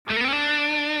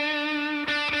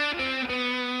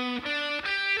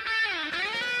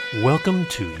Welcome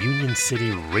to Union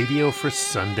City Radio for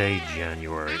Sunday,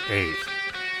 January 8th.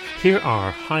 Here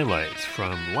are highlights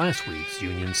from last week's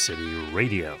Union City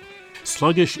Radio.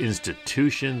 Sluggish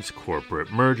institutions,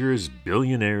 corporate mergers,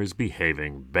 billionaires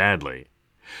behaving badly.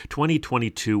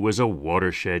 2022 was a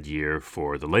watershed year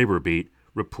for the labor beat,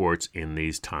 reports In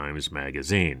These Times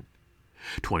magazine.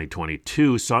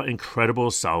 2022 saw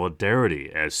incredible solidarity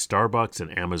as Starbucks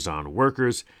and Amazon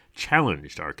workers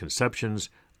challenged our conceptions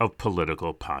of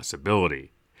political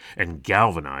possibility and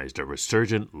galvanized a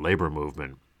resurgent labor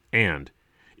movement. And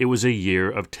it was a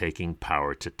year of taking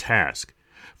power to task,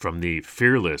 from the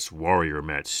fearless Warrior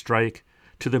Met strike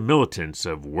to the militance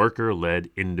of worker-led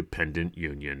independent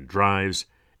union drives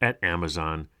at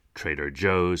Amazon, Trader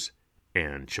Joe's,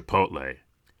 and Chipotle.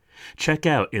 Check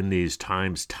out In These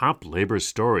Times' top labor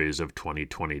stories of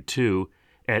 2022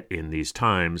 at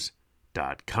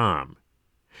inthesetimes.com.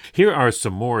 Here are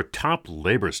some more top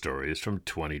labor stories from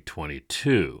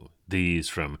 2022, these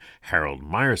from Harold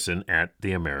Meyerson at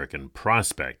The American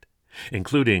Prospect,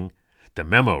 including the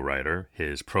memo writer,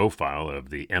 his profile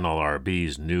of the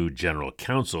NLRB's new general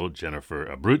counsel, Jennifer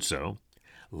Abruzzo,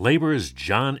 Labor's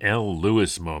John L.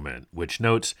 Lewis moment, which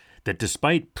notes that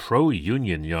despite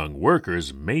pro-union young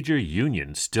workers, major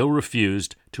unions still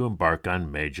refused to embark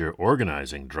on major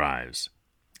organizing drives,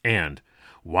 and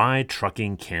Why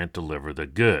Trucking Can't Deliver the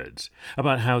Goods,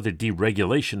 about how the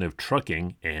deregulation of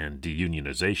trucking and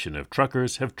deunionization of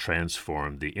truckers have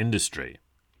transformed the industry.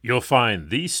 You'll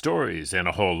find these stories and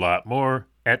a whole lot more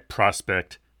at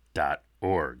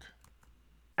prospect.org.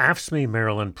 AFSCME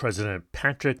Maryland President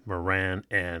Patrick Moran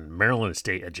and Maryland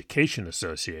State Education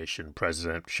Association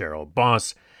President Cheryl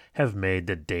Boss have made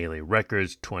the Daily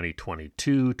Records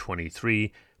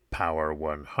 2022-23 Power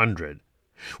 100,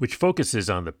 which focuses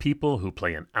on the people who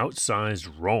play an outsized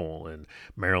role in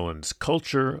Maryland's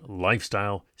culture,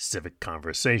 lifestyle, civic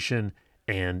conversation,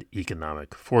 and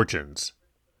economic fortunes.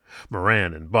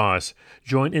 Moran and Boss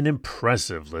join an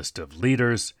impressive list of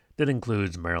leaders that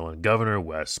includes Maryland Governor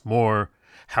Wes Moore,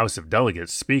 House of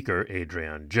Delegates Speaker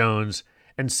Adrian Jones,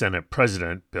 and Senate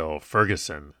President Bill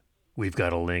Ferguson. We've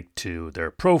got a link to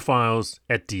their profiles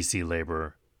at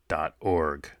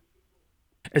dclabor.org.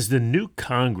 As the new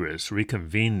Congress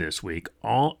reconvened this week,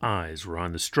 all eyes were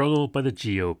on the struggle by the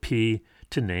GOP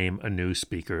to name a new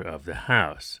Speaker of the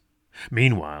House.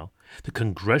 Meanwhile, the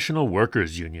Congressional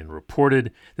Workers Union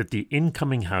reported that the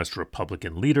incoming House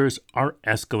Republican leaders are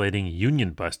escalating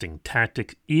union-busting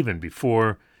tactics even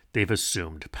before they've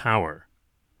assumed power.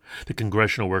 The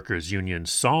Congressional Workers Union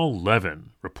Saul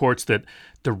Levin reports that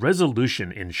the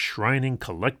resolution enshrining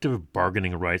collective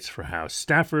bargaining rights for House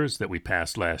staffers that we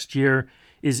passed last year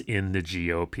is in the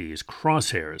GOP's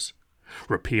crosshairs.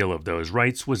 Repeal of those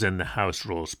rights was in the House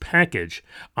Rules package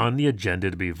on the agenda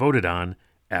to be voted on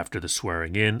after the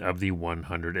swearing-in of the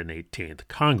 118th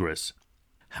Congress.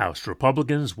 House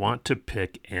Republicans want to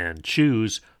pick and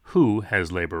choose who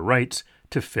has labor rights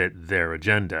to fit their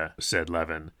agenda, said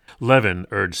Levin. Levin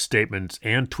urged statements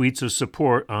and tweets of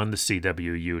support on the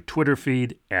CWU Twitter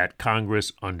feed at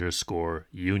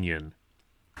Congress_Union.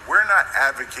 We're not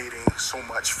advocating so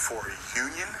much for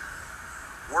union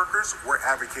workers, we're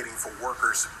advocating for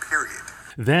workers, period.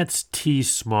 That's T.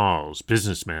 Smalls,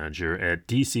 business manager at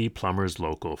DC Plumbers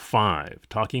Local 5,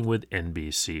 talking with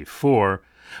NBC4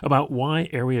 about why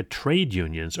area trade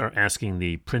unions are asking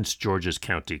the Prince George's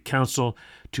County Council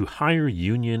to hire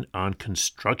union on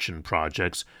construction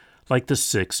projects like the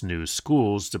 6 new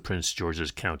schools the Prince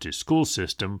George's County school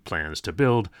system plans to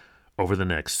build over the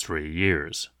next 3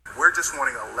 years. We're just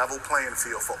wanting a level playing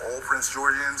field for all Prince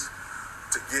Georgians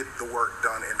to get the work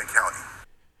done in the county.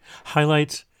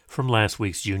 Highlights from last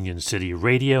week's Union City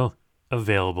Radio,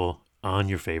 available on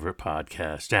your favorite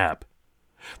podcast app.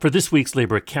 For this week's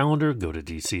labor calendar, go to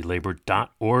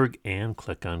dclabor.org and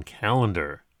click on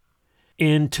Calendar.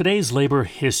 In today's labor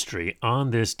history,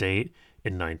 on this date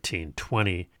in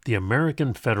 1920, the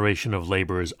American Federation of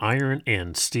Labor's Iron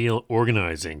and Steel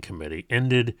Organizing Committee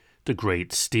ended the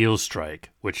Great Steel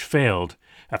Strike, which failed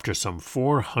after some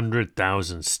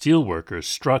 400,000 steelworkers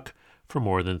struck for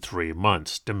more than 3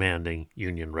 months, demanding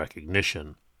union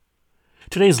recognition.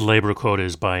 Today's labor quote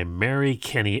is by Mary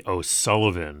Kenny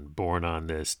O'Sullivan, born on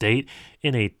this date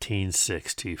in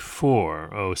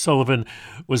 1864. O'Sullivan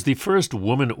was the first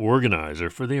woman organizer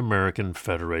for the American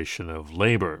Federation of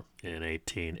Labor. In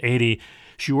 1880,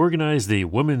 she organized the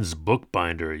Women's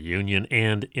Bookbinder Union,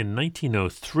 and in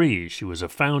 1903, she was a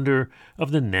founder of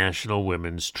the National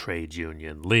Women's Trade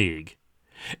Union League.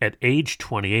 At age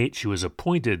 28, she was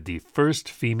appointed the first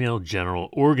female general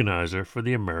organizer for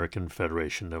the American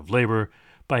Federation of Labor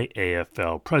by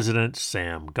AFL President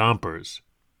Sam Gompers.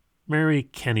 Mary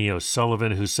Kenny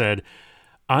O'Sullivan, who said,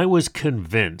 "I was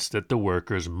convinced that the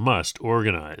workers must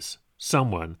organize.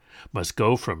 Someone must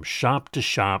go from shop to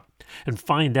shop and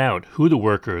find out who the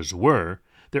workers were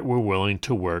that were willing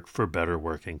to work for better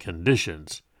working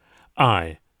conditions.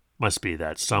 I must be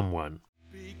that someone."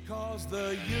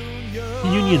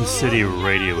 Union City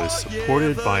Radio is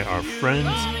supported by our friends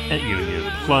at Union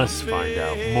Plus. Find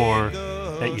out more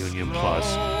at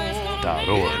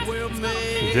unionplus.org.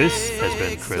 This has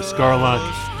been Chris Garlock.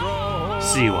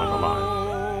 See you on the line.